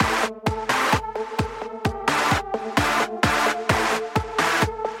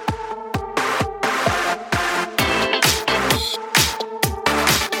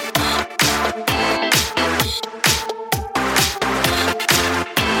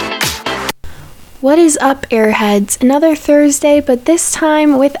What is up, Airheads? Another Thursday, but this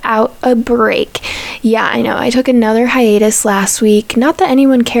time without a break. Yeah, I know, I took another hiatus last week. Not that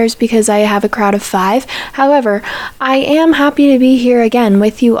anyone cares because I have a crowd of 5. However, I am happy to be here again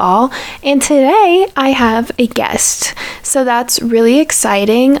with you all. And today, I have a guest. So that's really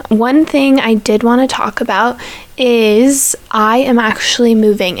exciting. One thing I did want to talk about is I am actually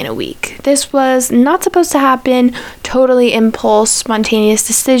moving in a week. This was not supposed to happen, totally impulse, spontaneous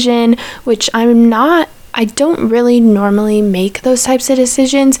decision, which I don't really normally make those types of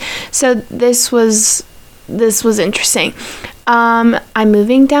decisions. So this was interesting. I'm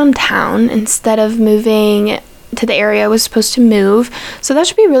moving downtown instead of moving to the area I was supposed to move. So that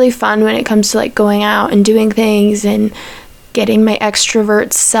should be really fun when it comes to like going out and doing things and getting my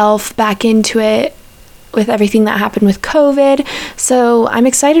extrovert self back into it with everything that happened with COVID. So I'm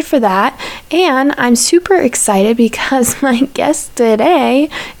excited for that. And I'm super excited because my guest today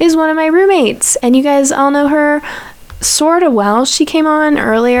is one of my roommates. And you guys all know her sort of well. She came on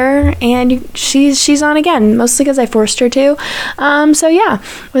earlier and she's on again, mostly because I forced her to. So yeah,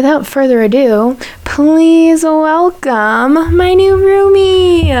 without further ado, please welcome my new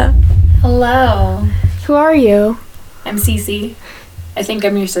roomie. Hello. Who are you? I'm Cece. I think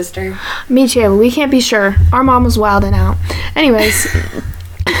I'm your sister. Me too. We can't be sure. Our mom was wilding out. Anyways.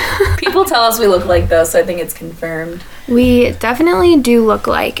 People tell us we look like though, so I think it's confirmed. We definitely do look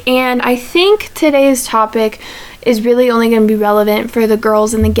like. And I think today's topic is really only going to be relevant for the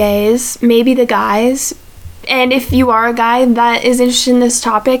girls and the gays, maybe the guys. And if you are a guy that is interested in this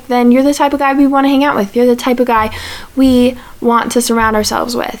topic, then you're the type of guy we want to hang out with. You're the type of guy we want to surround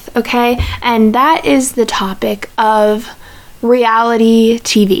ourselves with, okay? And that is the topic of reality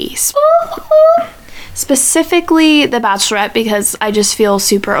TV. Specifically The Bachelorette, because I just feel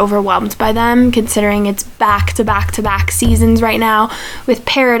super overwhelmed by them, considering it's back-to-back-to-back seasons right now with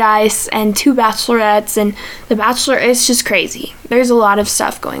Paradise and 2 Bachelorettes, and The Bachelor is just crazy. There's a lot of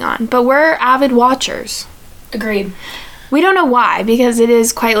stuff going on, but we're avid watchers. Agreed. We don't know why, because it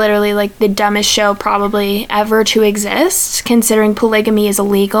is quite literally like the dumbest show probably ever to exist, considering polygamy is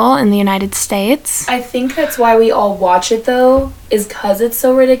illegal in the United States. I think that's why we all watch it though, is because it's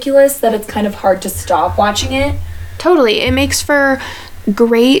so ridiculous that it's kind of hard to stop watching it. Totally. It makes for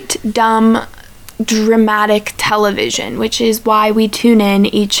great, dumb, dramatic television, which is why we tune in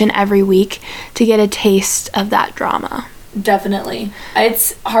each and every week to get a taste of that drama. Definitely.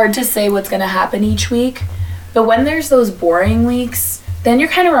 It's hard to say what's going to happen each week. But when there's those boring weeks, then you're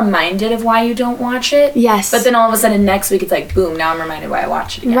kind of reminded of why you don't watch it. Yes. But then all of a sudden next week it's like, boom, now I'm reminded why I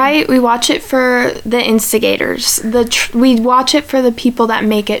watch it again. Right? We watch it for the instigators. We watch it for the people that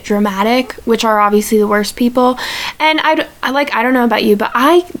make it dramatic, which are obviously the worst people. And I don't know about you, but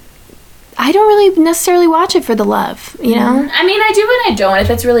I don't really necessarily watch it for the love, you know? I mean, I do and I don't.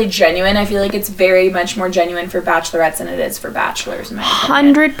 If it's really genuine, I feel like it's very much more genuine for bachelorettes than it is for bachelors, in my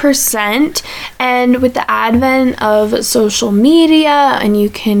opinion. 100%. And with the advent of social media, and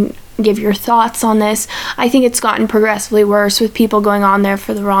you can give your thoughts on this, I think it's gotten progressively worse with people going on there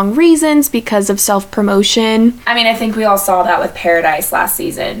for the wrong reasons because of self-promotion. I mean, I think we all saw that with Paradise last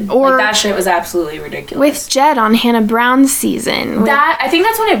season. Or that shit was absolutely ridiculous. With Jed on Hannah Brown's season. I think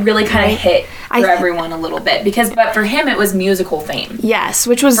that's when it really kind of hit for everyone a little bit. But for him, it was musical fame. Yes,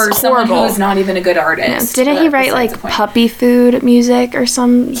 which was for horrible. Someone who's not even a good artist. No. Didn't he write like puppy food music or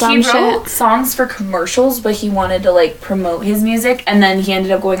some dumb shit? He wrote songs for commercials, but he wanted to like promote his music, and then he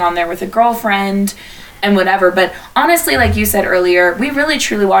ended up going on there with a girlfriend and whatever. But honestly, like you said earlier, we really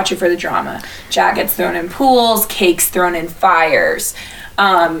truly watch it for the drama. Jackets thrown in pools, cakes thrown in fires,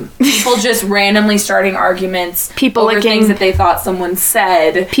 people just randomly starting arguments over things that they thought someone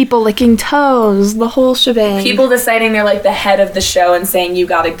said, people licking toes, the whole shebang, people deciding they're like the head of the show and saying you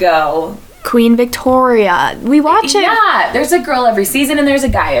gotta go. Queen Victoria. We watch it. Yeah, there's a girl every season and there's a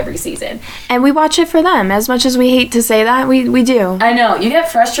guy every season. And we watch it for them. As much as we hate to say that, we do. I know. You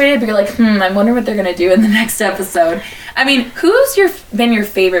get frustrated, but you're like, I wonder what they're going to do in the next episode. I mean, who's been your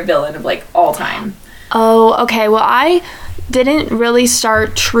favorite villain of, like, all time? Oh, okay. Well, I didn't really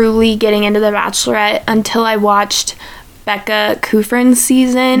start truly getting into The Bachelorette until I watched Becca Kufrin's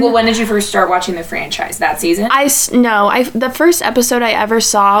season. Well, when did you first start watching the franchise? That season? The first episode I ever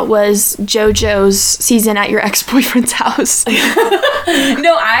saw was JoJo's season at your ex-boyfriend's house.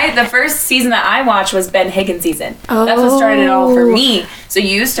 The first season that I watched was Ben Higgins' season. Oh. That's what started it all for me. So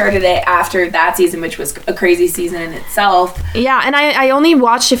you started it after that season, which was a crazy season in itself. Yeah, and I only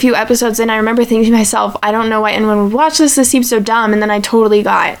watched a few episodes, and I remember thinking to myself, I don't know why anyone would watch this. This seems so dumb. And then I totally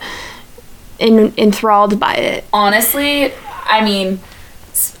got enthralled by it. Honestly, I mean,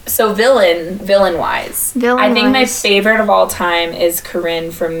 so villain-wise, I think my favorite of all time is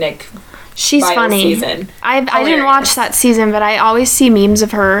Corinne from Nick She's funny. Season. I didn't watch that season, but I always see memes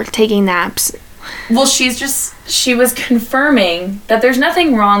of her taking naps. Well, she was confirming that there's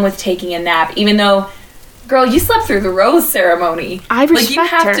nothing wrong with taking a nap, even though, girl, you slept through the rose ceremony. I respect you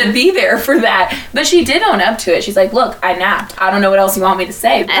have her. to be there for that. But she did own up to it. She's like, look, I napped. I don't know what else you want me to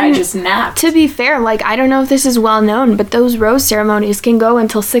say, but I just napped. To be fair, like, I don't know if this is well known, but those rose ceremonies can go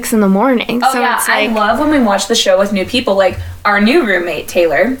until 6 in the morning. Oh, so yeah. it's like, I love when we watch the show with new people, like our new roommate,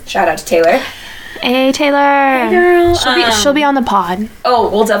 Taylor. Shout out to Taylor. Hey, Taylor. Hey, girl. She'll be on the pod. Oh,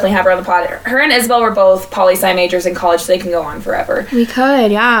 we'll definitely have her on the pod. Her and Isabel were both poli-sci majors in college, so they can go on forever. We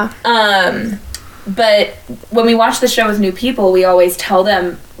could, yeah. But when we watch the show with new people, we always tell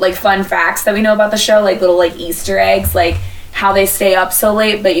them, like, fun facts that we know about the show, like little, like, Easter eggs, like how they stay up so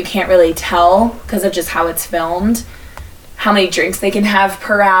late, but you can't really tell because of just how it's filmed. How many drinks they can have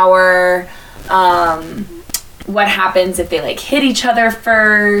per hour. What happens if they, like, hit each other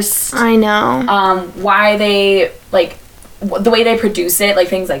first. I know. Why they, like, the way they produce it, like,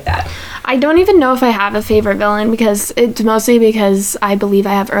 things like that. I don't even know if I have a favorite villain because it's mostly because I believe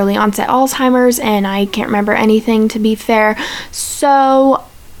I have early onset Alzheimer's and I can't remember anything, to be fair. So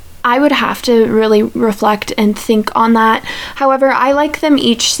I would have to really reflect and think on that. However, I like them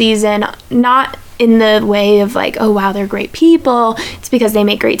each season, not in the way of like, oh wow, they're great people. It's because they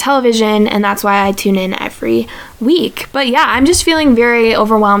make great television, and that's why I tune in every week. But yeah, I'm just feeling very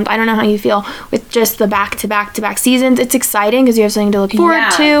overwhelmed. I don't know how you feel with just the back-to-back seasons. It's exciting because you have something to look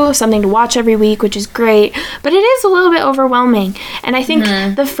forward to, something to watch every week, which is great. But it is a little bit overwhelming. And I think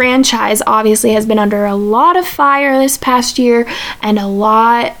the franchise obviously has been under a lot of fire this past year and a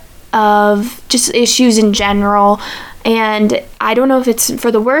lot of just issues in general. And I don't know if it's for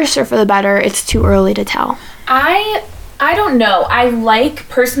the worse or for the better. It's too early to tell. I don't know.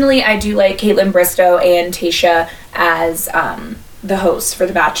 Personally, I do like Caitlin Bristow and Tayshia as the hosts for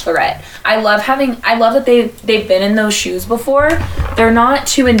The Bachelorette. I love that they've been in those shoes before. They're not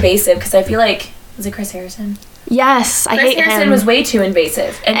too invasive because I feel like, was it Chris Harrison? Yes, I hate him. Chris Harrison was way too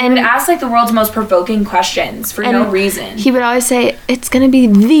invasive. And he would ask like the world's most provoking questions for no reason. He would always say, it's going to be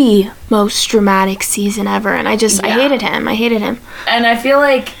the most dramatic season ever. And I hated him. And I feel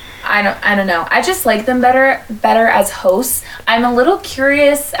like, I don't know. I just like them better as hosts. I'm a little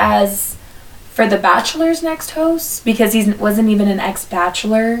curious as for The Bachelor's next host because he wasn't even an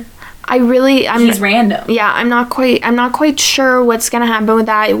ex-bachelor. He's random. Yeah, I'm not quite sure what's going to happen with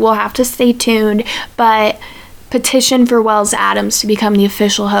that. We'll have to stay tuned, but petition for Wells Adams to become the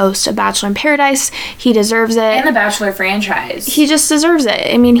official host of Bachelor in Paradise. He deserves it. And the Bachelor franchise. He just deserves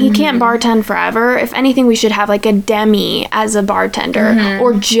it. I mean, he can't bartend forever. If anything, we should have like a Demi as a bartender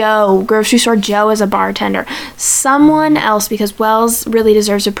or Joe, grocery store Joe as a bartender. Someone else, because Wells really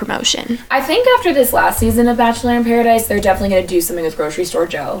deserves a promotion. I think after this last season of Bachelor in Paradise, they're definitely going to do something with grocery store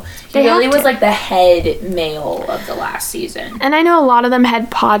Joe. He really was like the head male of the last season. And I know a lot of them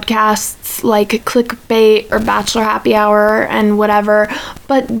had podcasts like Clickbait or Bachelor Happy Hour and whatever,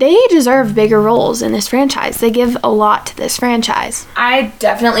 but they deserve bigger roles in this franchise. They give a lot to this franchise. I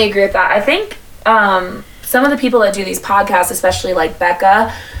definitely agree with that. I think some of the people that do these podcasts, especially like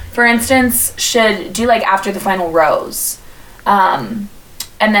Becca, for instance, should do like After the Final Rose. And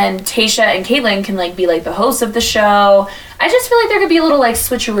then Tayshia and Caitlin can like be like the hosts of the show. I just feel like there could be a little like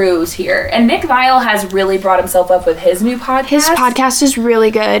switcheroos here. And Nick Viall has really brought himself up with his new podcast. His podcast is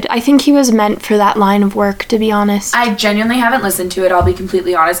really good. I think he was meant for that line of work, to be honest. I genuinely haven't listened to it, I'll be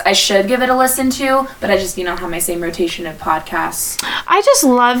completely honest. I should give it a listen to, but I just, have my same rotation of podcasts. I just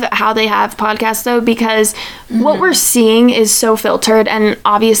love how they have podcasts though, because what we're seeing is so filtered, and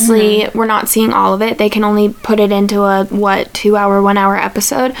obviously we're not seeing all of it. They can only put it into a 1 hour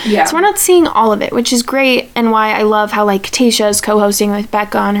episode. Yeah. So we're not seeing all of it, which is great, and why I love how like Tayshia is co-hosting with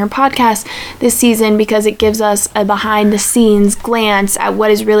Becca on her podcast this season, because it gives us a behind the scenes glance at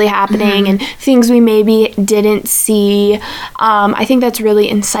what is really happening and things we maybe didn't see. I think that's really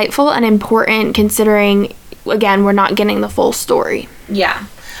insightful and important, considering again we're not getting the full story. Yeah.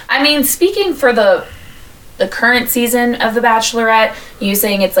 I mean, speaking for the current season of The Bachelorette, you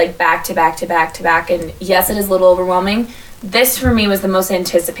saying it's like back to back to back to back, and yes, it is a little overwhelming. This for me was the most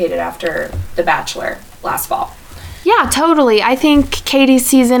anticipated after The Bachelor last fall. Yeah, totally. I think Katie's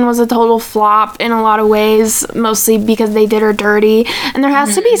season was a total flop in a lot of ways, mostly because they did her dirty, and there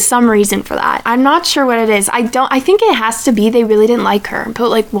has to be some reason for that. I'm not sure what it is. I think it has to be they really didn't like her, but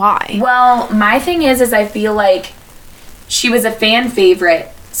like why? Well, my thing is I feel like she was a fan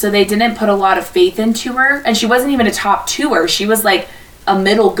favorite, so they didn't put a lot of faith into her, and she wasn't even a top twoer. She was like a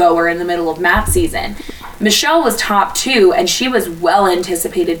middle goer in the middle of Matt's season. Michelle was top 2, and she was well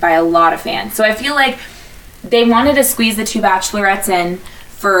anticipated by a lot of fans. So I feel like they wanted to squeeze the 2 bachelorettes in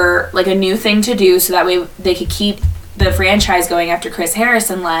for like a new thing to do so that way they could keep the franchise going after Chris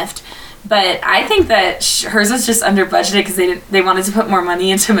Harrison left. But I think that hers was just under budgeted because they wanted to put more money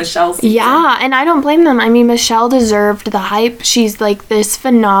into Michelle's season. Yeah, and I don't blame them. I mean, Michelle deserved the hype. She's like this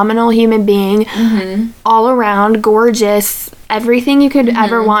phenomenal human being, all around, gorgeous, everything you could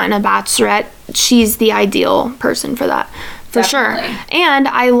ever want in a bachelorette. She's the ideal person for that. For Definitely. sure. And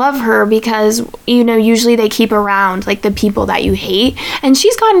I love her because, you know, usually they keep around, like, the people that you hate. And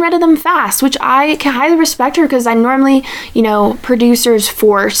she's gotten rid of them fast, which I can highly respect her because I normally, you know, producers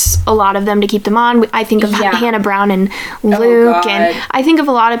force a lot of them to keep them on. I think of Hannah Brown and Luke. And I think of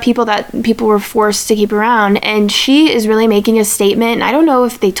a lot of people that people were forced to keep around. And she is really making a statement. And I don't know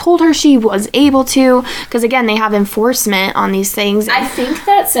if they told her she was able to because, again, they have enforcement on these things. I think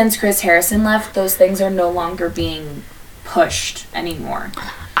that since Chris Harrison left, those things are no longer being pushed anymore.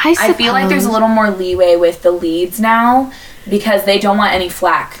 I feel like there's a little more leeway with the leads now because they don't want any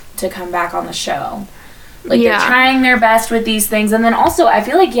flack to come back on the show. Like they're trying their best with these things. And then also I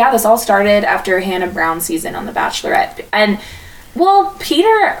feel like this all started after Hannah Brown's season on The Bachelorette. And well,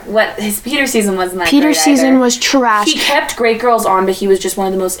 his Peter season wasn't that Peter's great season either. was trash. He kept great girls on, but he was just one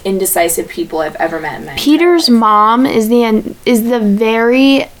of the most indecisive people I've ever met in my Peter's mom is the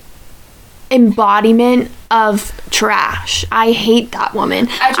very embodiment of trash. I hate that woman.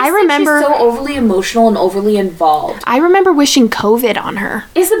 I remember she's so overly emotional and overly involved. I remember wishing COVID on her.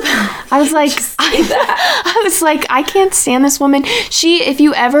 Isabel. I was like, I can't stand this woman. If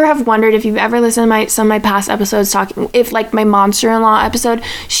you ever have wondered, if you've ever listened to some of my past episodes talking, if like my monster-in-law episode,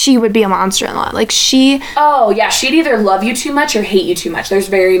 she would be a monster-in-law. Like she'd either love you too much or hate you too much. There's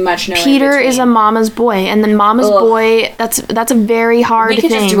very much no Peter is a mama's boy, and then mama's boy, that's a very hard thing. We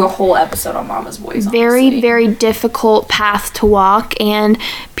could just do a whole episode on mama's boys, honestly. Very difficult path to walk, and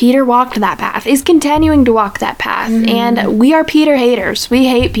Peter walked that path, is continuing to walk that path, and we are Peter haters. We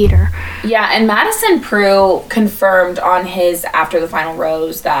hate Peter. Yeah, and Madison Prue confirmed on his After the Final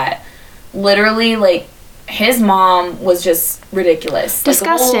Rose that literally, like, his mom was just ridiculous. Disgusting.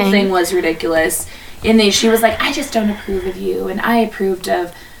 Like, the whole thing was ridiculous. And she was like, I just don't approve of you, and I approved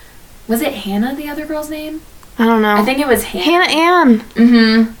of, was it Hannah, the other girl's name? I don't know. I think it was Hannah. Hannah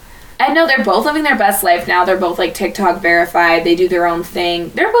Ann. I know they're both living their best life now. They're both like TikTok verified. They do their own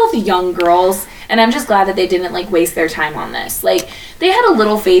thing. They're both young girls, and I'm just glad that they didn't like waste their time on this. Like they had a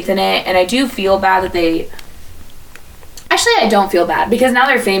little faith in it, and I do feel bad that they. Actually, I don't feel bad because now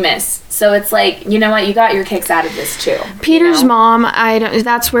they're famous. So it's like, you know what? You got your kicks out of this too. Peter's mom,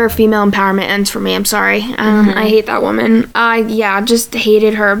 that's where female empowerment ends for me. I'm sorry. I hate that woman. Just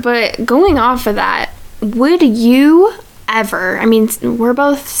hated her. But going off of that, would you ever, I mean, we're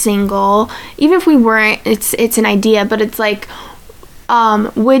both single, even if we weren't, it's an idea, but it's like,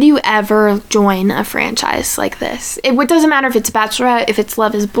 would you ever join a franchise like this? It doesn't matter if it's Bachelorette, if it's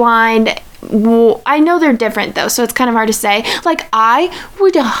Love is Blind. I know they're different though, so it's kind of hard to say. Like, I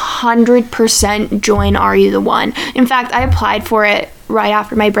would 100% join Are You the One? In fact, I applied for it right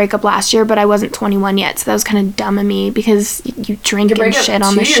after my breakup last year, but I wasn't 21 yet, so that was kind of dumb of me because you drink and shit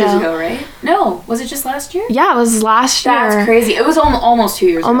on the show. 2 years ago, right? No, was it just last year? Yeah, it was last year. That's crazy. It was almost 2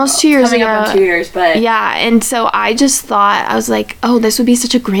 years ago. Almost 2 years Coming ago. up in 2 years, but... Yeah, and so I just thought, I was like, oh, this would be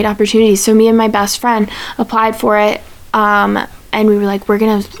such a great opportunity. So me and my best friend applied for it, and we were like, we're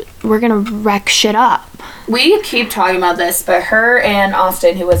gonna wreck shit up. We keep talking about this, but her and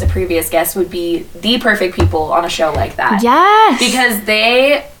Austin, who was a previous guest, would be the perfect people on a show like that. Yes. Because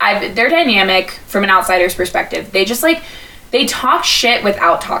they're dynamic from an outsider's perspective. They just they talk shit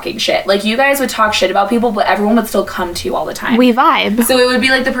without talking shit. Like, you guys would talk shit about people, but everyone would still come to you all the time. We vibe. So it would be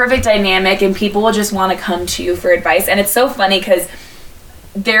like the perfect dynamic, and people would just want to come to you for advice. And it's so funny because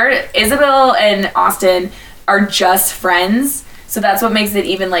Isabel and Austin are just friends. So that's what makes it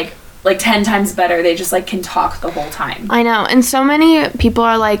even like 10 times better. They just can talk the whole time. I know. And so many people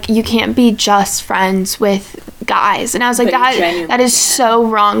are like, you can't be just friends with guys. And I was like, that is so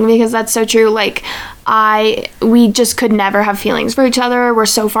wrong, because that's so true. Like, we just could never have feelings for each other. We're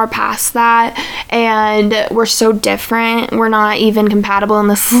so far past that, and we're so different. We're not even compatible in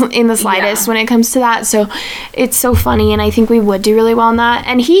the slightest when it comes to that. So it's so funny, and I think we would do really well in that.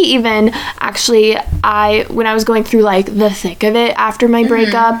 And he even actually, when I was going through the thick of it after my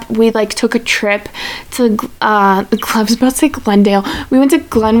breakup, we took a trip to I was about to say Glendale. We went to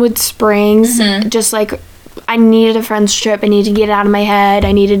Glenwood Springs. Just I needed a friend's trip. I needed to get it out of my head.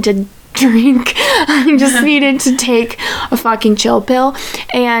 I needed to drink. I just needed to take a fucking chill pill.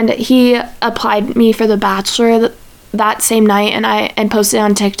 And he applied me for The Bachelor that same night and posted it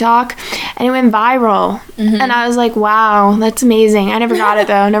on TikTok, and it went viral. And I was like, wow, that's amazing. I never got it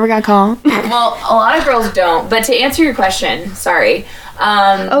though. Never got a call. Well, a lot of girls don't. But to answer your question, sorry.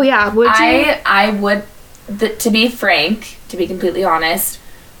 Oh yeah, would you? I would. To be frank, to be completely honest,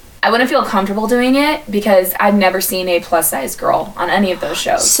 I wouldn't feel comfortable doing it because I've never seen a plus size girl on any of those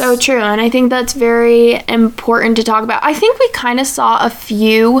shows. So true, and I think that's very important to talk about. I think we kind of saw a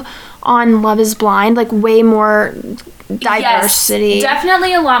few on Love is Blind, like way more diversity. Yes,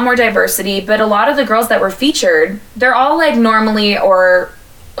 definitely a lot more diversity, but a lot of the girls that were featured, they're all like normally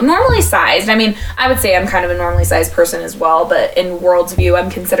sized. I mean, I would say I'm kind of a normally sized person as well, but in World's view,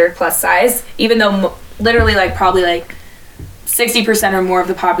 I'm considered plus size, even though literally like probably like 60% or more of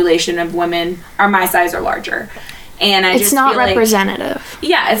the population of women are my size or larger. And it's not representative.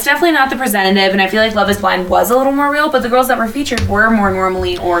 Yeah, it's definitely not the representative, and I feel like Love is Blind was a little more real, but the girls that were featured were more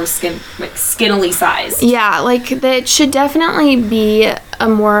normally or skinnily sized. Yeah, like that should definitely be a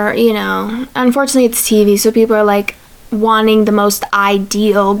more, unfortunately it's TV, so people are like wanting the most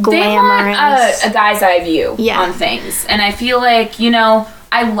ideal, glamorous. They want a guy's eye view on things. And I feel like,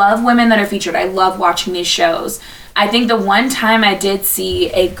 I love women that are featured. I love watching these shows. I think the one time I did see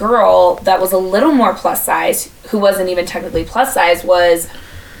a girl that was a little more plus size, who wasn't even technically plus size, was,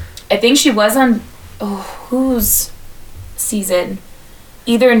 I think she was on, whose season?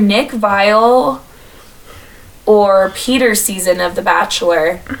 Either Nick Viall or Peter's season of The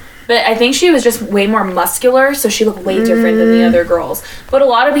Bachelor. But I think she was just way more muscular, so she looked way different than the other girls. But a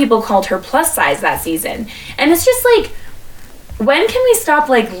lot of people called her plus size that season. And it's just like, when can we stop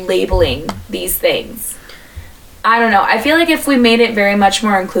like labeling these things? I don't know. I feel like if we made it very much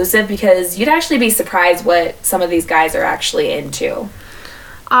more inclusive, because you'd actually be surprised what some of these guys are actually into.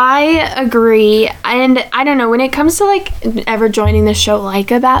 I agree. And I don't know, when it comes to like ever joining the show like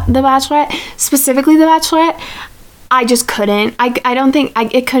about The Bachelorette, specifically The Bachelorette, I just couldn't. I don't think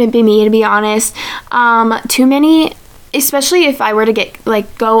it couldn't be me, to be honest. Too many, especially if I were to get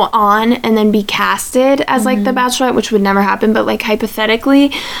like go on and then be casted as like The Bachelorette, which would never happen, but like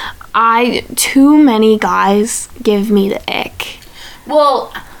hypothetically, too many guys give me the ick.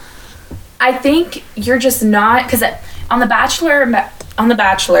 Well, I think you're just not, because on The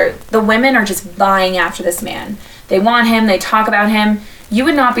Bachelor, the women are just vying after this man. They want him, they talk about him. You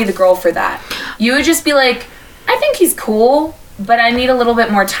would not be the girl for that. You would just be like, I think he's cool, but I need a little bit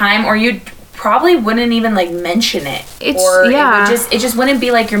more time, or you probably wouldn't even like mention it. It just wouldn't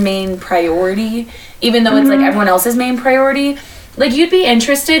be like your main priority, even though it's like everyone else's main priority. Like, you'd be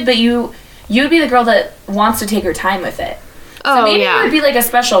interested, but you'd be the girl that wants to take her time with it. So maybe it would be like a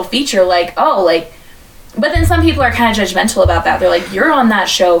special feature, like, but then some people are kind of judgmental about that. They're like, you're on that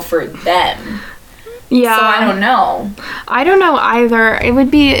show for them. Yeah. So I don't know. I don't know either. It would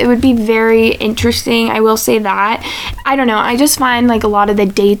be very interesting. I will say that. I don't know. I just find like a lot of the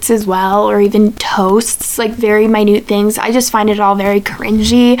dates as well, or even toasts, like very minute things. I just find it all very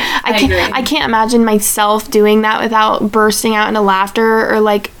cringy. I can't imagine myself doing that without bursting out into laughter or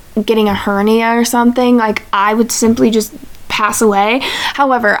like getting a hernia or something. Like, I would simply just pass away.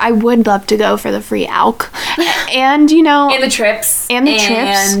 However, I would love to go for the free alc, and and the trips,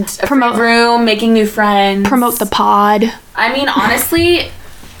 and promote room, making new friends, promote the pod. I mean, honestly,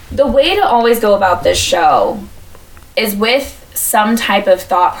 the way to always go about this show is with some type of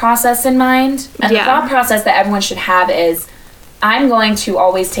thought process in mind, and the thought process that everyone should have is, I'm going to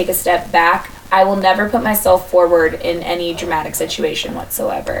always take a step back. I will never put myself forward in any dramatic situation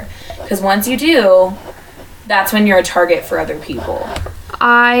whatsoever, because once you do, that's when you're a target for other people.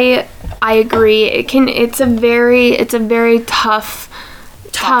 I agree. It's a very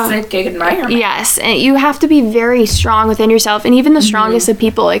toxic environment. Yes, and you have to be very strong within yourself, and even the strongest of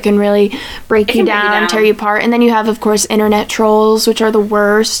people, it can really break you down, tear you apart. And then you have, of course, internet trolls, which are the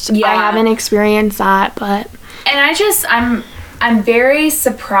worst. Yeah. I haven't experienced that, but and I'm very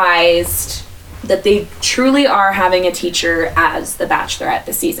surprised that they truly are having a teacher as the Bachelorette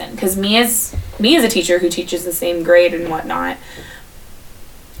this season. Because me as a teacher who teaches the same grade and whatnot,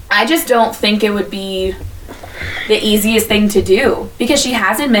 I just don't think it would be the easiest thing to do, because she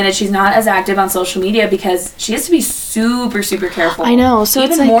has admitted she's not as active on social media because she has to be super, super careful. I know. So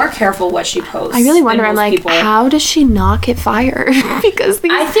even it's like, more careful what she posts. I really wonder, I'm like, how does she not get fired? Because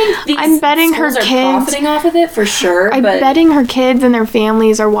I think I'm betting her kids are profiting off of it for sure. I'm betting her kids and their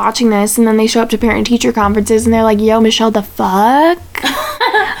families are watching this, and then they show up to parent-teacher conferences and they're like, yo, Michelle, the fuck?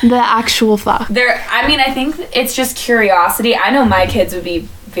 The actual fuck. I think it's just curiosity. I know my kids would be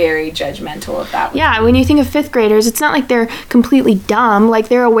very judgmental of that. Yeah, when you think of 5th graders, it's not like they're completely dumb. Like,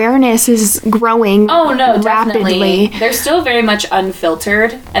 their awareness is growing rapidly. Definitely. They're still very much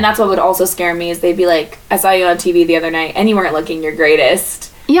unfiltered, and that's what would also scare me, is they'd be like, I saw you on TV the other night, and you weren't looking your greatest.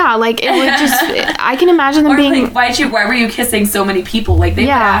 Yeah, like, it would just... I can imagine them being... Like, why were you kissing so many people? Like, they would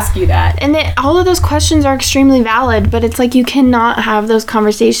ask you that. And all of those questions are extremely valid, but it's like you cannot have those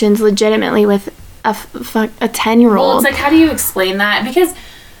conversations legitimately with a 10-year-old. Well, it's like, how do you explain that? Because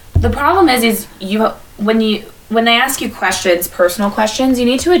the problem is when they ask you questions, personal questions, you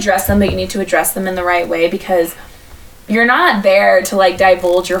need to address them, but you need to address them in the right way, because you're not there to, like,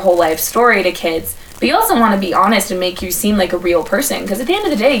 divulge your whole life story to kids. But you also want to be honest and make you seem like a real person. Because at the end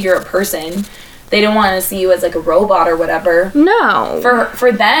of the day, you're a person. They don't want to see you as, like, a robot or whatever. No.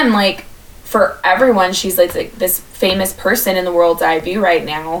 For them, like, for everyone, she's, like this famous person in the world's eye view right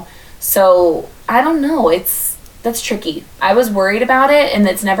now. So, I don't know. That's tricky. I was worried about it, and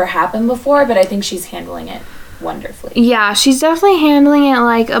it's never happened before, but I think she's handling it wonderfully. Yeah, she's definitely handling it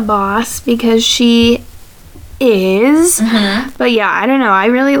like a boss, because she is. Mm-hmm. But yeah, I don't know. I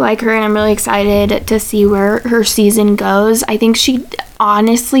really like her, and I'm really excited to see where her season goes. I think she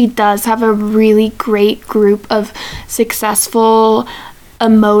honestly does have a really great group of successful,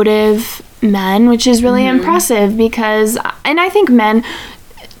 emotive men, which is really impressive, because, and I think men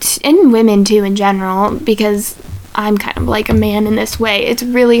and women too in general, because I'm kind of like a man in this way, it's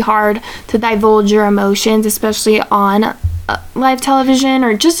really hard to divulge your emotions, especially on live television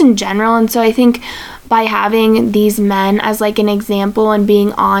or just in general. And so I think by having these men as like an example and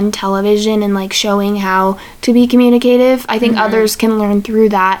being on television and like showing how to be communicative, I think others can learn through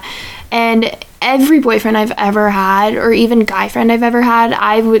that. And every boyfriend I've ever had, or even guy friend I've ever had,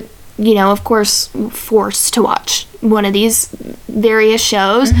 I would, of course, forced to watch one of these various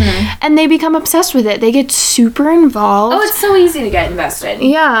shows, and they become obsessed with it. They get super involved. Oh, it's so easy to get invested.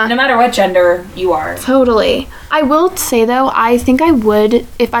 Yeah. No matter what gender you are. Totally. I will say, though, I think I would,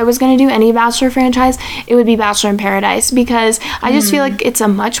 if I was going to do any Bachelor franchise, it would be Bachelor in Paradise, because I just feel like it's a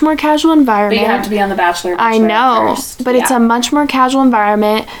much more casual environment. But you have to be on the Bachelor I know, first. But it's a much more casual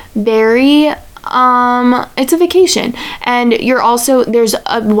environment, very... it's a vacation, and there's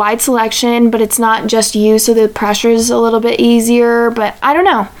a wide selection, but it's not just you, so the pressure's a little bit easier, but I don't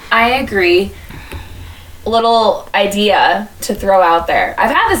know. I agree. Little idea to throw out there.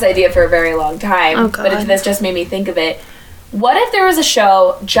 I've had this idea for a very long time, but this just made me think of it. What if there was a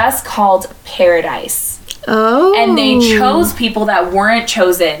show just called Paradise? Oh. And they chose people that weren't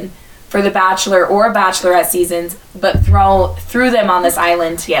chosen for the Bachelor or Bachelorette seasons, but threw them on this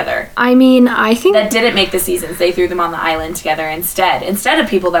island together. I mean, I think... That didn't make the seasons. They threw them on the island together instead of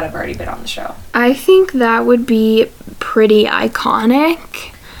people that have already been on the show. I think that would be pretty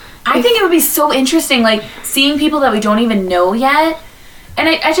iconic. I think it would be so interesting, like, seeing people that we don't even know yet. And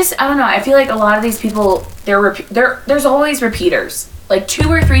I don't know, I feel like a lot of these people, there's always repeaters. Like, 2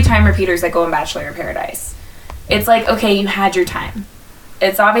 or 3 time repeaters that go in Bachelor in Paradise. It's like, okay, you had your time.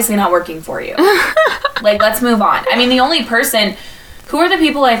 It's obviously not working for you. Like, let's move on. I mean, the only person... Who are the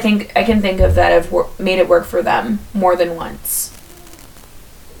people I can think of that have made it work for them more than once?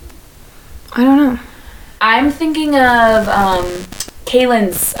 I don't know. I'm thinking of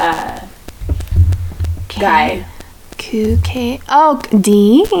Kaylin's guy. Oh,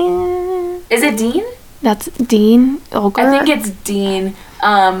 Dean? Is it Dean? That's Dean Olger? I think it's Dean.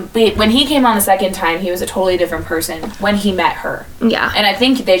 But when he came on the second time, he was a totally different person when he met her. Yeah. And I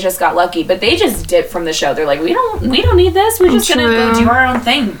think they just got lucky, but they just dipped from the show. They're like, we don't need this. We're just gonna go do our own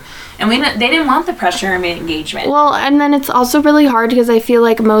thing. And they didn't want the pressure and engagement. Well, and then it's also really hard because I feel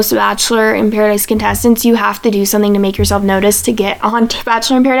like most Bachelor in Paradise contestants, you have to do something to make yourself notice to get on to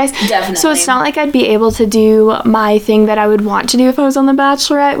Bachelor in Paradise. Definitely. So it's not like I'd be able to do my thing that I would want to do if I was on The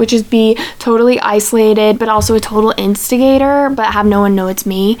Bachelorette, which is be totally isolated, but also a total instigator, but have no one know it's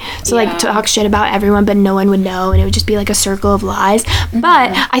me. So like talk shit about everyone, but no one would know, and it would just be like a circle of lies.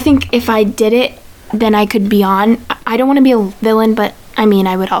 But I think if I did it, then I could be on. I don't want to be a villain, but I mean,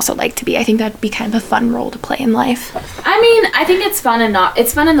 I would also like to be. I think that'd be kind of a fun role to play in life. I mean, I think it's fun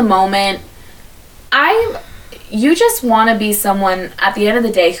it's fun in the moment. You just want to be someone at the end of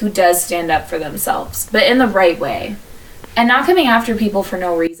the day who does stand up for themselves, but in the right way. And not coming after people for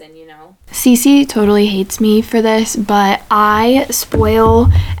no reason, Cece totally hates me for this, but I spoil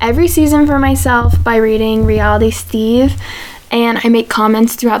every season for myself by reading Reality Steve. And I make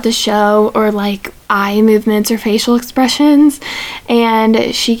comments throughout the show, or like eye movements or facial expressions,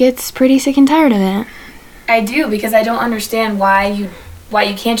 and she gets pretty sick and tired of it. I do, because I don't understand why you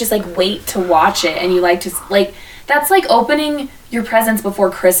can't just like wait to watch it, and you like to like, that's like opening your presents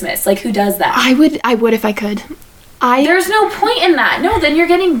before Christmas. Like, who does that? I would if I could. There's no point in that. No, then you're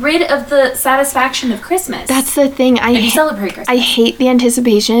getting rid of the satisfaction of Christmas. That's the thing. You celebrate Christmas. I hate the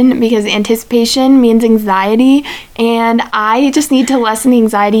anticipation because anticipation means anxiety, and I just need to lessen the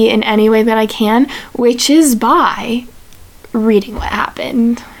anxiety in any way that I can, which is by reading what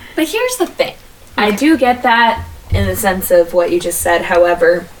happened. But here's the thing. I do get that in the sense of what you just said.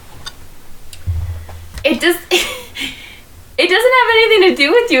 However, it doesn't have anything to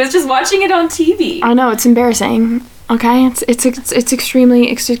do with you. It's just watching it on TV. I know, it's embarrassing. Okay, it's extremely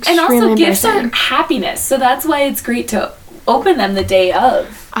and also gifts are happiness, so that's why it's great to open them the day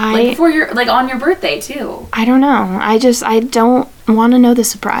of, before on your birthday too. I don't know. I don't want to know the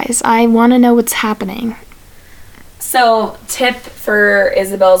surprise. I want to know what's happening. So, tip for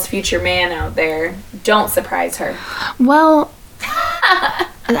Isabel's future man out there: don't surprise her. Well,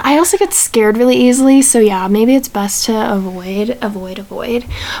 I also get scared really easily, so yeah, maybe it's best to avoid.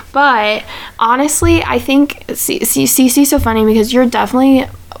 But honestly, I think Cece's so funny because you're definitely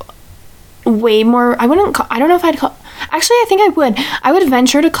way more. I don't know if I'd call. Actually, I think I would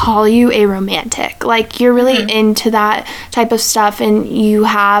venture to call you a romantic. Like, you're really into that type of stuff, and you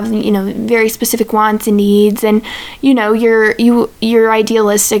have, very specific wants and needs, and, you're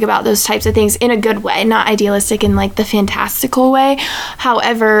idealistic about those types of things in a good way, not idealistic in, like, the fantastical way.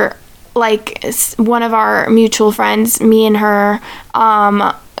 However, like, one of our mutual friends, me and her,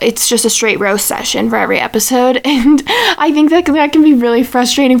 it's just a straight roast session for every episode, and I think that can be really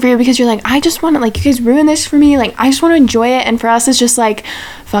frustrating for you because you're like, I just want to, like, you guys ruin this for me, like, I just want to enjoy it, and for us it's just like,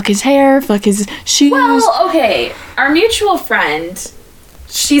 fuck his hair, fuck his shoes. Well, okay, our mutual friend,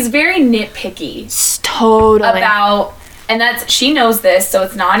 she's very nitpicky. Totally. She knows this, so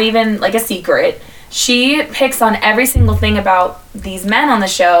it's not even, like, a secret. She picks on every single thing about these men on the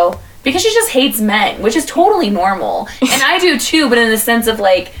show because she just hates men, which is totally normal. And I do too, but in the sense of,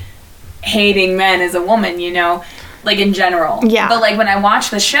 like, hating men as a woman, like, in general. Yeah. But, like, when I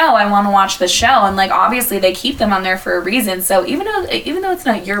watch the show, I want to watch the show, and, like, obviously they keep them on there for a reason. So even though it's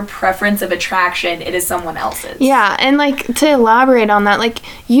not your preference of attraction, it is someone else's. Yeah, and, like, to elaborate on that, like,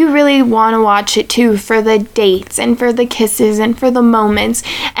 you really want to watch it too for the dates and for the kisses and for the moments.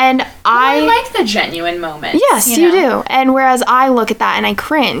 And I like the genuine moments. Yes, you do. And whereas I look at that and I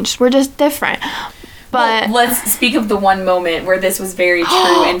cringe. We're just different. But let's speak of the one moment where this was very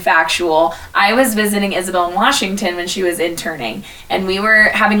true and factual. I was visiting Isabel in Washington when she was interning, and we were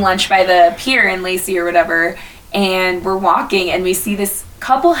having lunch by the pier in Lacey or whatever, and we're walking, and we see this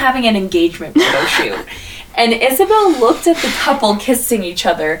couple having an engagement photo shoot. And Isabel looked at the couple kissing each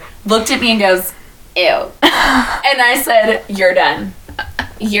other, looked at me and goes, ew. And I said, you're done.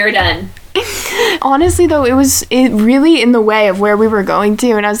 You're done. Honestly, though, it really in the way of where we were going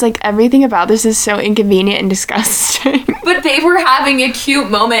to, and I was like, everything about this is so inconvenient and disgusting. But they were having a cute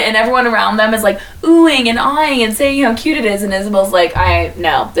moment, and everyone around them is like oohing and eyeing and saying how cute it is, and Isabel's like,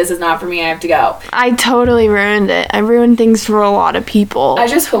 no, this is not for me, I have to go. I totally ruined it. I ruined things for a lot of people. I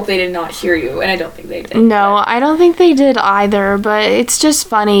just hope they did not hear you, and I don't think they did. No, I don't think they did either, but it's just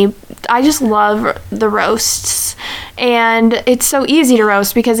funny. I just love the roasts, and it's so easy to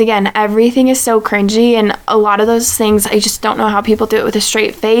roast because, again, everything is so cringy, and a lot of those things, I just don't know how people do it with a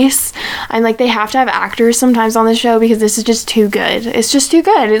straight face. I'm like, they have to have actors sometimes on the show because this is just too good. It's just too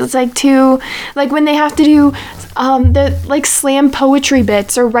good. It's like when they have to do the, like, slam poetry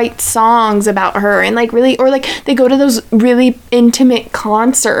bits or write songs about her, and, like, really, or, like, they go to those really intimate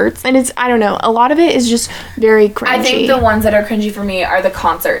concerts, and it's, I don't know, a lot of it is just very cringy. I think the ones that are cringy for me are the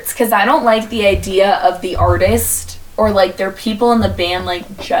concerts, because I don't like the idea of the artist or, like, there are people in the band,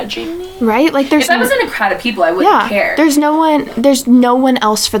 like, judging me. Right? Like, if I was in a crowd of people, I wouldn't care. There's no one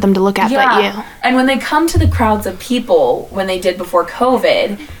else for them to look at but you. And when they come to the crowds of people, when they did before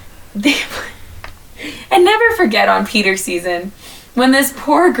COVID, and never forget on Peter's season, when this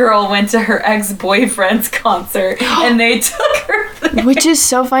poor girl went to her ex-boyfriend's concert and they took her there. Which is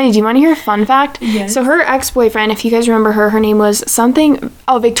so funny. Do you want to hear a fun fact? Yes. So her ex-boyfriend, if you guys remember her name was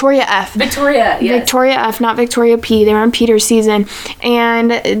Victoria F. Victoria, yes. Victoria F, not Victoria P. They were on Peter's season,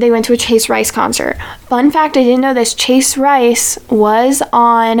 and they went to a Chase Rice concert. Fun fact, I didn't know this, Chase Rice was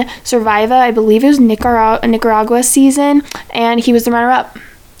on Survivor, I believe it was Nicaragua season, and he was the runner-up.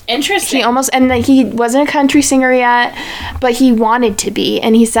 Interesting. He wasn't a country singer yet, but he wanted to be,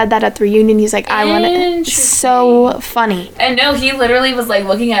 and he said that at the reunion. He's like, I want it. So funny. And no, he literally was like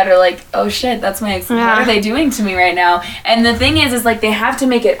looking at her like, oh shit, that's my ex. What are they doing to me right now? And the thing is like they have to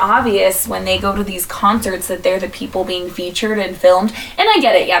make it obvious when they go to these concerts that they're the people being featured and filmed. And I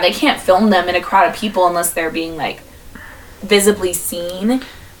get it, yeah, they can't film them in a crowd of people unless they're being like visibly seen.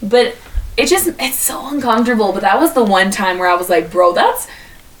 But it's so uncomfortable. But that was the one time where I was like, bro, that's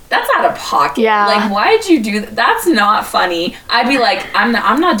That's out of pocket. Yeah. Like, why'd you do that? That's not funny. I'd be like, I'm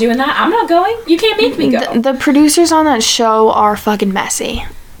not doing that. I'm not going. You can't make me go. The producers on that show are fucking messy.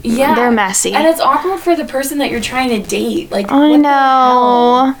 Yeah. They're messy. And it's awkward for the person that you're trying to date. Like, I what know. the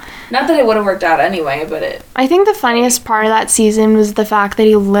hell? Not that it would have worked out anyway, but it... I think the funniest part of that season was the fact that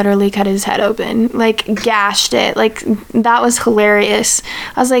he literally cut his head open. Like, gashed it. Like, that was hilarious.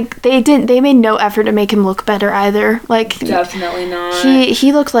 I was like, they made no effort to make him look better either. Like... Definitely not.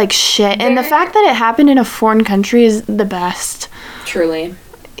 He looked like shit. And the fact that it happened in a foreign country is the best. Truly.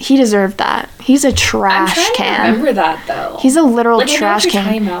 He deserved that. He's a trash I'm trying can. to remember that, though. He's a literal trash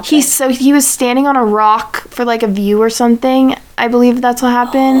can. He was standing on a rock for like a view or something. I believe that's what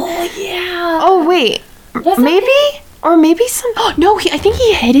happened. Oh yeah. Oh wait, maybe some. Oh no, I think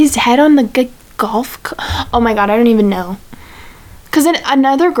he hit his head on the golf. Oh my god, I don't even know. Because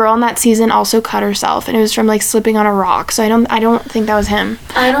another girl in that season also cut herself, and it was from like slipping on a rock. So I don't think that was him.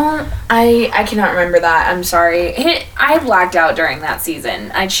 I cannot remember that. I'm sorry. I blacked out during that season.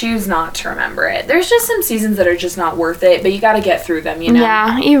 I choose not to remember it. There's just some seasons that are just not worth it, but you got to get through them, you know?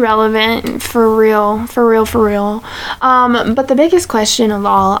 Yeah, irrelevant, for real. But the biggest question of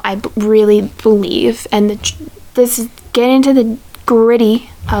all, I really believe, and this is getting into the gritty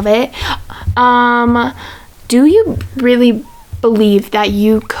of it. Do you really believe that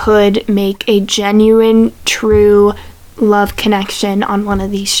you could make a genuine, true love connection on one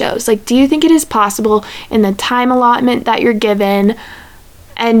of these shows? Like, do you think it is possible in the time allotment that you're given,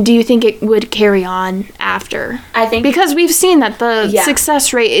 and do you think it would carry on after? I think, because we've seen that the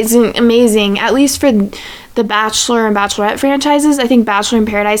success rate isn't amazing, at least for the Bachelor and Bachelorette franchises. I think Bachelor in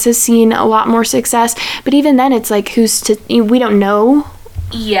Paradise has seen a lot more success, but even then it's like, we don't know.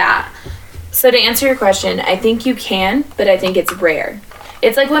 Yeah. So to answer your question, I think you can, but I think it's rare.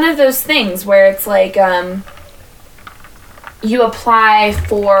 It's like one of those things where it's like you apply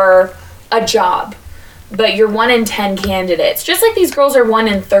for a job, but you're 1 in 10 candidates. Just like these girls are 1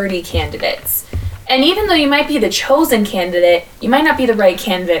 in 30 candidates. And even though you might be the chosen candidate, you might not be the right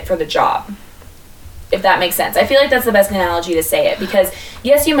candidate for the job, if that makes sense. I feel like that's the best analogy to say it, because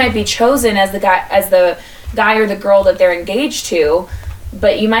yes, you might be chosen as the guy or the girl that they're engaged to,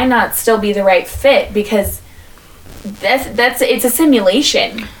 but you might not still be the right fit, because it's a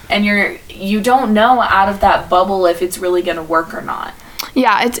simulation, and you don't know out of that bubble if it's really going to work or not.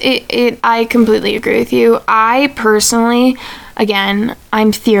 Yeah, I completely agree with you. I personally, again,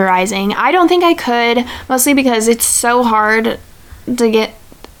 I'm theorizing. I don't think I could, mostly because it's so hard to get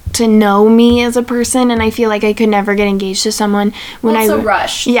to know me as a person, and I feel like I could never get engaged to someone when it's so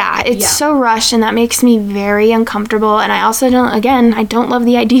rushed. Yeah, it's so rushed, and that makes me very uncomfortable. And I also I don't love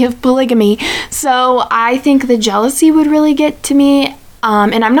the idea of polygamy. So I think the jealousy would really get to me.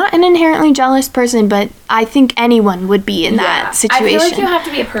 And I'm not an inherently jealous person, but I think anyone would be in that situation. I feel like you have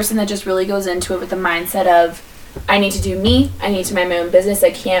to be a person that just really goes into it with the mindset of, I need to do me, I need to mind my own business,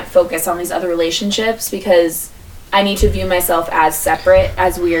 I can't focus on these other relationships, because I need to view myself as separate,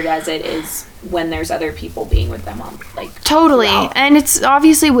 as weird as it is when there's other people being with them on, like, totally. throughout. And it's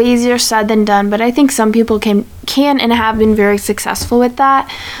obviously way easier said than done, but I think some people can and have been very successful with that.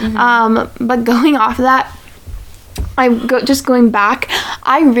 Mm-hmm. But going off of that, just going back,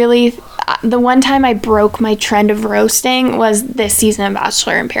 the one time I broke my trend of roasting was this season of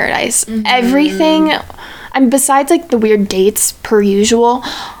Bachelor in Paradise. Mm-hmm. Everything, besides like the weird dates per usual.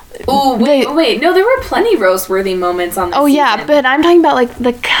 Oh, wait. No, there were plenty roast-worthy moments on this season. Yeah, but I'm talking about, like,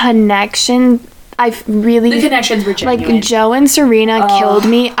 the connection. The connections were genuine. Like, Joe and Serena killed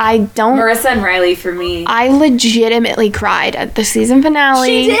me. Marissa and Riley for me. I legitimately cried at the season finale.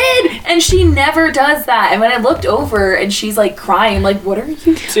 She did! And she never does that. And when I looked over and she's, like, crying, I'm like, what are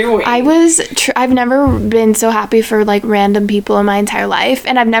you doing? I've never been so happy for, like, random people in my entire life.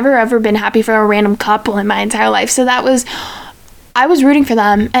 And I've never ever been happy for a random couple in my entire life. So I was rooting for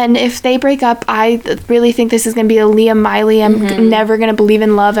them, and if they break up, I really think this is going to be a Liam Miley, I'm never going to believe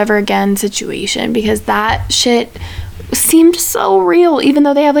in love ever again situation, because that shit seemed so real, even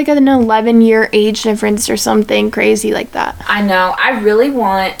though they have like an 11-year age difference or something crazy like that. I know. I really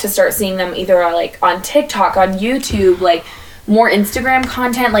want to start seeing them either like on TikTok, on YouTube, like more Instagram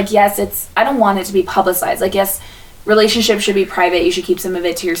content. Like, yes, I don't want it to be publicized. Like, yes, relationships should be private. You should keep some of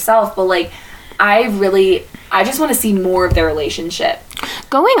it to yourself, but like, I just want to see more of their relationship.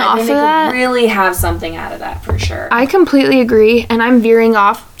 Going off of that, could really have something out of that for sure. I completely agree, and I'm veering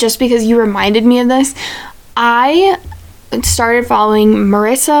off just because you reminded me of this. I started following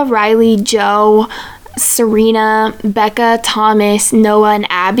Marissa, Riley, Joe, Serena, Becca, Thomas, Noah, and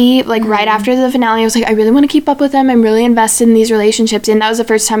Abby, like right after the finale, I was like, I really want to keep up with them. I'm really invested in these relationships, and that was the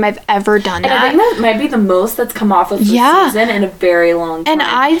first time I've ever done that. And I think that might be the most that's come off of the season in a very long time. And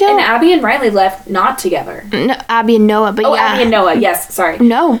I don't... And Abby and Riley left not together. No, Abby and Noah, but Abby and Noah, yes, sorry.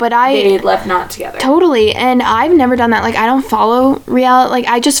 No, but They left not together. Totally, and I've never done that. Like, I don't follow reality, like,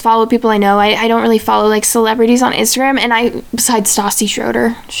 I just follow people I know. I don't really follow, like, celebrities on Instagram, and besides Stassi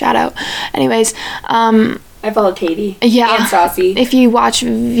Schroeder, shout out. Anyways, I follow Katie. Yeah. And Saucy. If you watch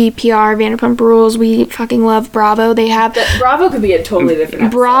VPR, Vanderpump Rules, we fucking love Bravo. They have... Bravo could be a totally different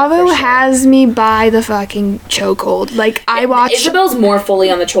episode. Bravo has me by the fucking chokehold. Like, I watch... Isabel's more fully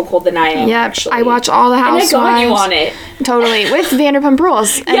on the chokehold than I am, actually. I watch all the Housewives. And I got you on it. Totally. With Vanderpump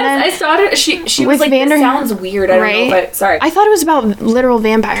Rules. And yes, I saw it. She was like, this sounds weird. I don't know if sorry. I thought it was about literal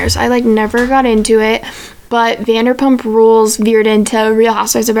vampires. I, like, never got into it. But Vanderpump Rules veered into Real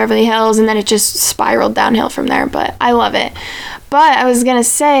Housewives of Beverly Hills, and then it just spiraled downhill from there. But I love it. But I was going to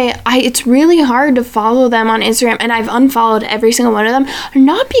say, it's really hard to follow them on Instagram, and I've unfollowed every single one of them,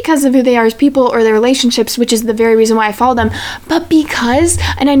 not because of who they are as people or their relationships, which is the very reason why I follow them, but because,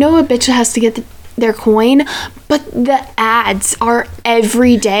 and I know a bitch has to get their coin, but the ads are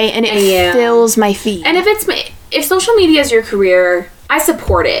every day, and it fills my feed. And if social media is your career, I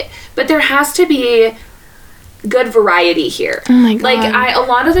support it. But there has to be good variety here. Oh my god. Like, a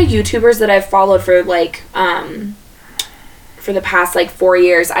lot of the YouTubers that I've followed for, like, for the past, like, 4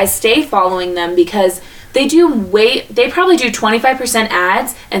 years, I stay following them because they probably do 25%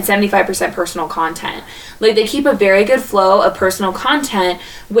 ads and 75% personal content. Like, they keep a very good flow of personal content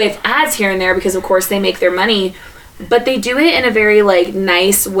with ads here and there because, of course, they make their money. But they do it in a very, like,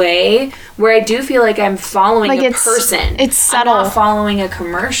 nice way where I do feel like I'm following a person. It's subtle. I'm not following a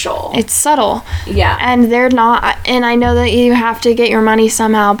commercial. It's subtle. Yeah. And they're not, and I know that you have to get your money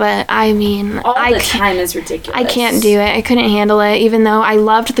somehow, but I mean... All the time is ridiculous. I can't do it. I couldn't handle it, even though I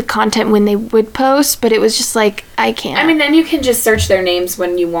loved the content when they would post, but it was just like, I can't. I mean, then you can just search their names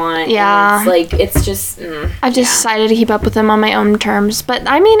when you want. Yeah. It's like, it's just... I've decided to keep up with them on my own terms. But,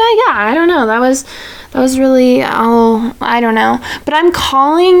 I mean, I don't know. That was really... I don't know. But I'm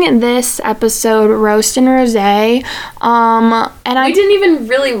calling this episode Roast and Rosé. We didn't even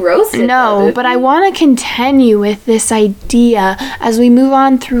really roast it. No, but I want to continue with this idea as we move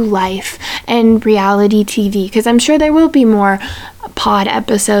on through life and reality TV, because I'm sure there will be more pod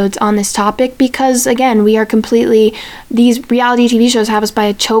episodes on this topic because, again, these reality TV shows have us by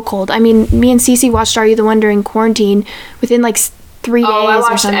a chokehold. I mean, me and Cece watched Are You the One during quarantine within, like, 3 days or something. I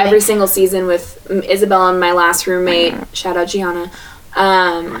watched every single season with Isabel and my last roommate. Shout out Gianna.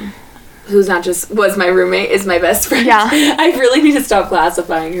 Who's not just was my roommate, is my best friend. Yeah. I really need to stop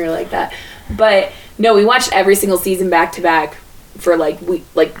classifying her like that. But no, we watched every single season back to back for like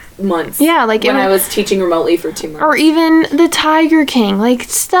months. Yeah, like when I was teaching remotely for 2 months. Or even the Tiger King. Like,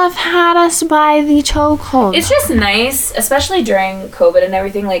 stuff had us by the chokehold. It's just nice, especially during COVID and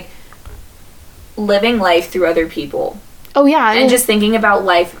everything, like living life through other people. Oh, yeah. And just thinking about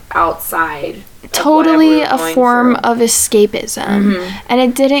life outside. Totally a form of escapism. Mm-hmm. And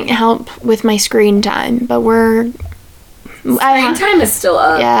it didn't help with my screen time, but Screen time is still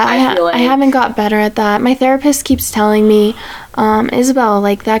up. Yeah, I feel like. I haven't got better at that. My therapist keeps telling me, Isabel,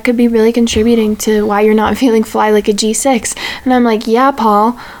 like, that could be really contributing to why you're not feeling fly like a G6. And I'm like, yeah,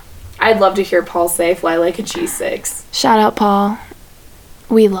 Paul. I'd love to hear Paul say fly like a G6. Shout out, Paul.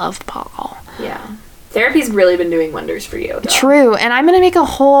 We love Paul. Yeah. Therapy's really been doing wonders for you, though. True, and I'm gonna make a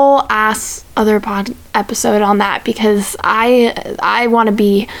whole other pod episode on that because I want to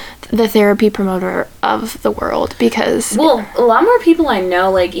be the therapy promoter of the world because... Well, a lot more people I know,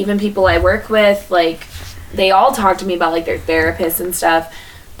 like, even people I work with, like, they all talk to me about, like, their therapists and stuff.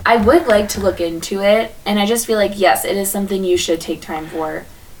 I would like to look into it, and I just feel like, yes, it is something you should take time for,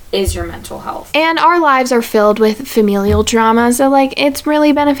 is your mental health. And our lives are filled with familial drama, so, like, it's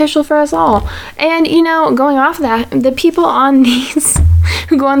really beneficial for us all. And, you know, going off that, the people on these,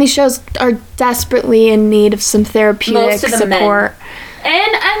 who go on these shows are desperately in need of some therapeutic support. Men.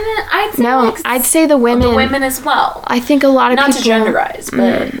 And I'd say I'd say the women. The women as well. I think a lot of not people... Not to genderize,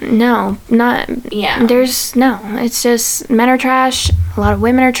 but... No, not... Yeah. It's just men are trash, a lot of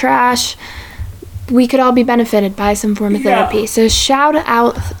women are trash. We could all be benefited by some form of therapy. So shout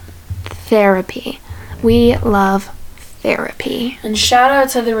out therapy. We love therapy. And shout out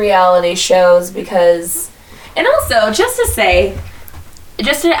to the reality shows because... And also, just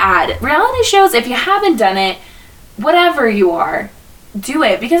to add, reality shows, if you haven't done it, whatever you are, do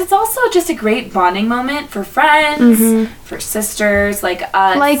it, because it's also just a great bonding moment for friends, for sisters, like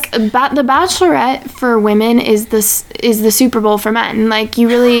us. Like the Bachelorette for women is the Super Bowl for men. Like you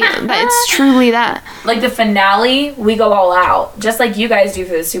really, it's truly that. Like the finale, we go all out, just like you guys do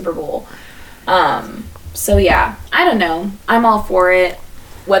for the Super Bowl. So yeah, I don't know. I'm all for it,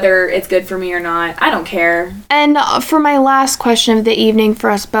 whether it's good for me or not. I don't care. And for my last question of the evening for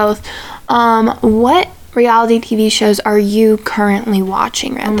us both, what reality TV shows are you currently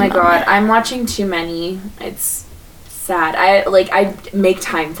watching right now? Oh my god, I'm watching too many. It's sad. I make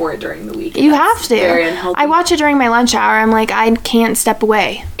time for it during the week. You have to. Very unhealthy. I watch it during my lunch hour. I'm like, I can't step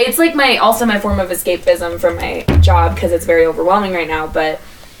away. It's like my form of escapism from my job, because it's very overwhelming right now. But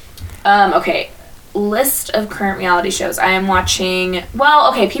okay, list of current reality shows. I am watching,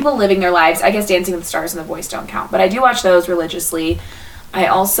 people living their lives. I guess Dancing with the Stars and The Voice don't count, but I do watch those religiously. I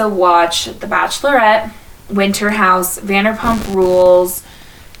also watch The Bachelorette, Winter House, Vanderpump Rules,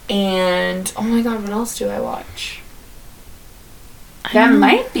 and oh my god, what else do I watch? That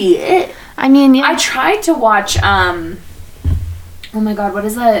might be it. I mean, yeah. I tried to watch oh my god, what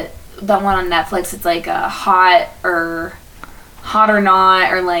is that one on Netflix? It's like a Hot or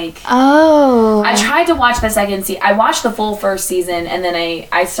Not, or like, oh, I tried to watch the second season. I watched the full first season, and then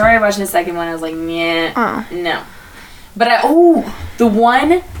I started watching the second one. I was like, no. But the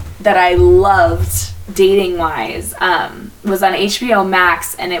one that I loved dating wise was on HBO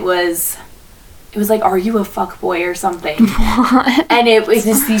Max, and it was like, Are You a Fuckboy or something? what? And it was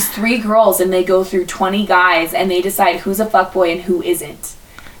just these 3 girls, and they go through 20 guys, and they decide who's a fuckboy and who isn't.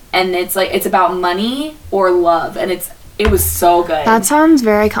 And it's like, it's about money or love, and it was so good. That sounds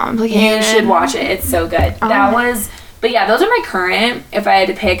very complicated. You should watch it. It's so good. But yeah, those are my current. If I had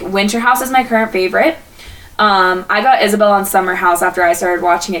to pick, Winter House is my current favorite. I got Isabel on Summer House after I started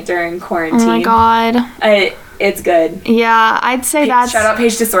watching it during quarantine. Oh my god. It's good. Yeah, I'd say that's... Shout out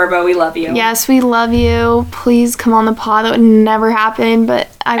Paige DeSorbo. We love you. Yes, we love you. Please come on the pod. That would never happen, but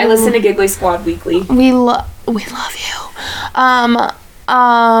I listen to Giggly Squad weekly. We love you.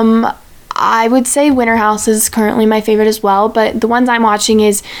 I would say Winter House is currently my favorite as well, but the ones I'm watching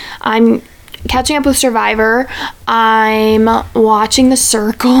is I'm catching up with Survivor. I'm watching The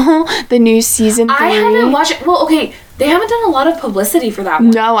Circle, the new season 3. I haven't watched it. Well, okay, they haven't done a lot of publicity for that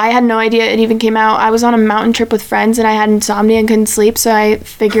one. No, I had no idea it even came out. I was on a mountain trip with friends, and I had insomnia and couldn't sleep, so I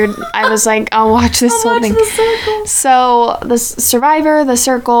figured, I was like, I'll watch this whole thing. The Circle. So, the Survivor, The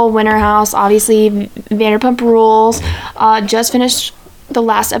Circle, Winter House, obviously Vanderpump Rules. Just finished the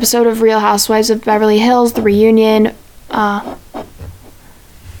last episode of Real Housewives of Beverly Hills, the reunion.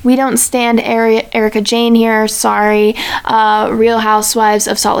 We Don't Stand Erica Jane here, sorry. Real Housewives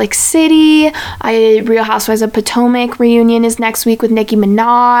of Salt Lake City. Real Housewives of Potomac reunion is next week with Nicki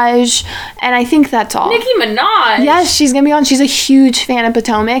Minaj. And I think that's all. Nicki Minaj? Yes, she's going to be on. She's a huge fan of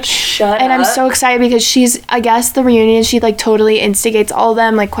Potomac. Shut and up. I'm so excited because she's, I guess, the reunion, she like totally instigates all of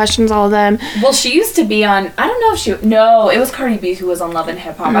them, like questions all of them. Well, she used to be on, I don't know if no, it was Cardi B who was on Love and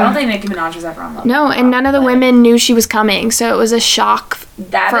Hip Hop. I don't think Nicki Minaj was ever on Love and Hip Hop. No, and none of the women knew she was coming, so it was a shock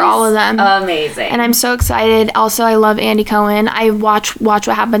for all of them. Amazing. And I'm so excited. Also, I love Andy Cohen. I watch What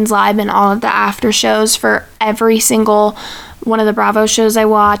Happens Live and all of the after shows for every single one of the Bravo shows I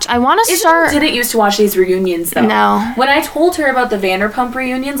watch. I want to start... didn't used to watch these reunions, though. No. When I told her about the Vanderpump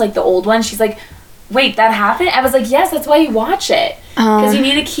reunions, like the old ones, she's like, wait, that happened? I was like, yes, that's why you watch it. Because you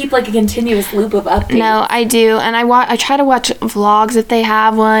need to keep like a continuous loop of updates. No, I do. And I try to watch vlogs if they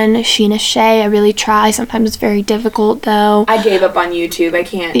have one. Sheena Shea, I really try. Sometimes it's very difficult, though. I gave up on YouTube. I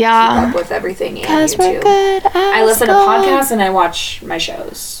can't keep up with everything on YouTube. We're good as I listen gold. to podcasts and I watch my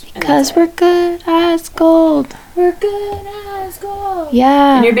shows. Because we're good as gold. We're good as gold.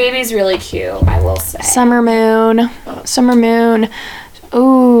 Yeah. And your baby's really cute, I will say. Summer Moon.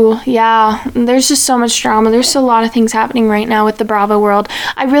 Ooh, yeah. There's just so much drama. There's a lot of things happening right now with the Bravo world.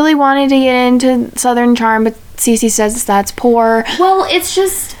 I really wanted to get into Southern Charm, but Cece says that's poor. Well, it's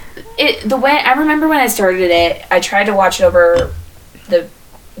just the way I remember when I started it. I tried to watch it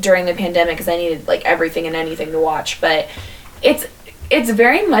during the pandemic because I needed like everything and anything to watch. But it's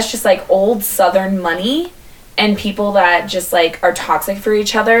very much just like old Southern money and people that just like are toxic for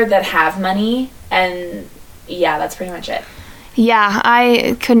each other that have money, and yeah, that's pretty much it. Yeah,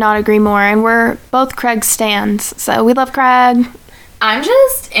 I could not agree more. And we're both Craig stans, so we love Craig. I'm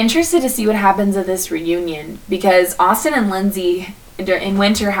just interested to see what happens at this reunion because Austin and Lindsay in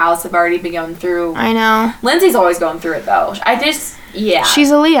Winter House have already been going through. I know. Lindsay's always going through it though.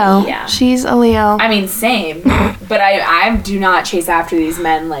 She's a Leo. Yeah. She's a Leo. I mean, same. But I do not chase after these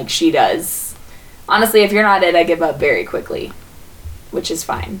men like she does. Honestly, if you're not it, I give up very quickly, which is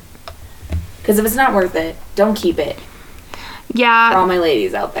fine. Because if it's not worth it, don't keep it. Yeah. For all my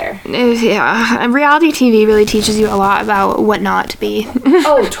ladies out there. Yeah. Reality TV really teaches you a lot about what not to be.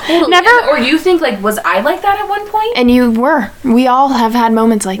 Oh, totally. Never. Or you think, like, was I like that at one point? And you were. We all have had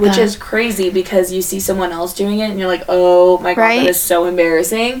moments like that. Which is crazy because you see someone else doing it and you're like, oh my God, that is so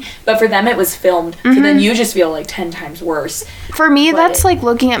embarrassing. But for them, it was filmed. So then you just feel like 10 times worse. For me, that's like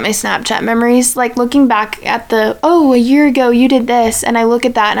looking at my Snapchat memories, like looking back at a year ago you did this, and I look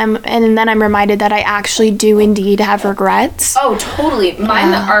at that and then I'm reminded that I actually do indeed have regrets. Oh, totally.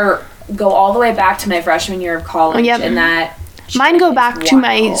 Mine go all the way back to my freshman year of college, and that. Mine go back to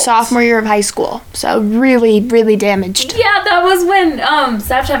my sophomore year of high school, so really, really damaged. Yeah, that was when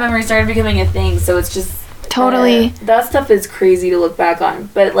Snapchat memory started becoming a thing, so it's just... Totally. That stuff is crazy to look back on,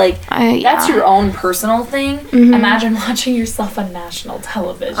 but, like, that's your own personal thing. Imagine watching yourself on national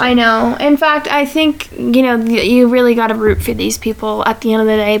television. I know. In fact, I think, you really got to root for these people at the end of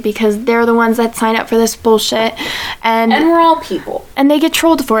the day because they're the ones that sign up for this bullshit. And we're all people. And they get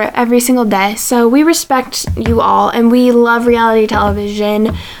trolled for it every single day. So we respect you all, and we love reality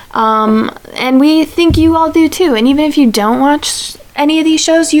television. And we think you all do too. And even if you don't watch any of these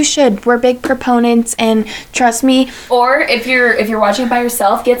shows, you should. We're big proponents, and trust me. Or if you're watching it by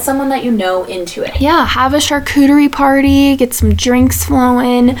yourself, get someone that you know into it. Yeah, have a charcuterie party, get some drinks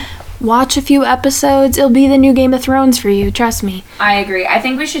flowing, watch a few episodes. It'll be the new Game of Thrones for you, trust me. I agree. I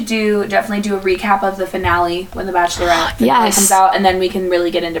think we should definitely do a recap of the finale when the Bachelorette yes. comes out, and then we can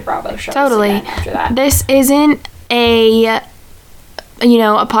really get into Bravo shows. Totally. After that. This isn't a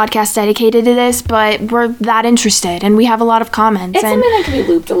podcast dedicated to this, but we're that interested and we have a lot of comments. It's something that can be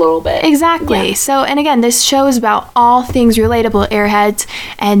looped a little bit. Exactly. Yeah. So, and again, this show is about all things relatable airheads,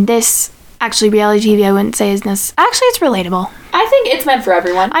 and this, actually, reality TV, I wouldn't say is this. Actually, it's relatable. I think it's meant for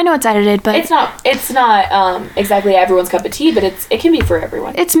everyone. I know it's edited, but... It's not exactly everyone's cup of tea, but it can be for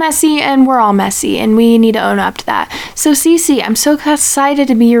everyone. It's messy, and we're all messy, and we need to own up to that. So, Cece, I'm so excited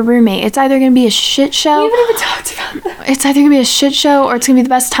to be your roommate. It's either going to be a shit show... We haven't even talked about that. It's either going to be a shit show, or it's going to be the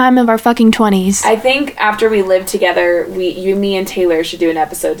best time of our fucking 20s. I think after we live together, me and Taylor should do an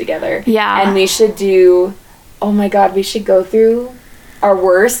episode together. Yeah. And we should do... Oh my God, we should go through our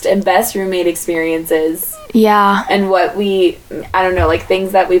worst and best roommate experiences. Yeah. And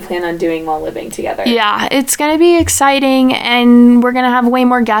things that we plan on doing while living together. Yeah, it's going to be exciting, and we're going to have way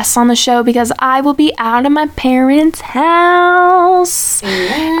more guests on the show because I will be out of my parents' house.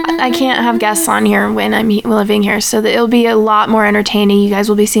 I can't have guests on here when I'm living here, so that it'll be a lot more entertaining. You guys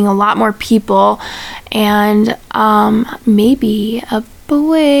will be seeing a lot more people, and maybe a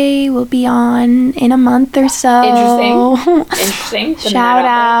boy will be on in a month or so. Interesting. Shout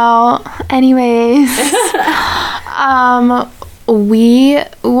out. Anyways,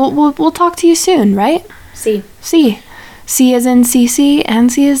 we'll talk to you soon, right? See. C as in CC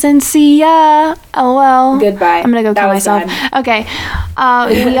and C as in see ya. LOL. Goodbye. I'm gonna go kill myself. Bad. Okay.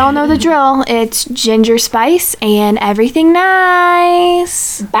 We all know the drill. It's ginger spice and everything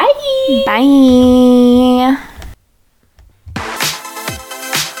nice. Bye. Bye.